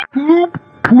Loop,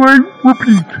 play,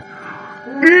 repeat.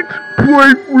 Eat,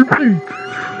 play, repeat.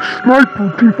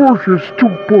 Sniper Team Fortress 2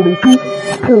 Portal 2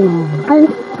 Portal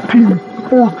Team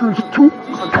Fortress 2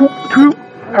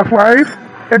 Half-Life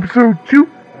Episode 2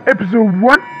 Episode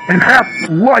 1 and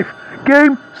Half-Life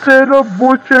Game Setup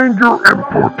Voice Changer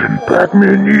Important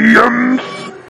Pac-Minions.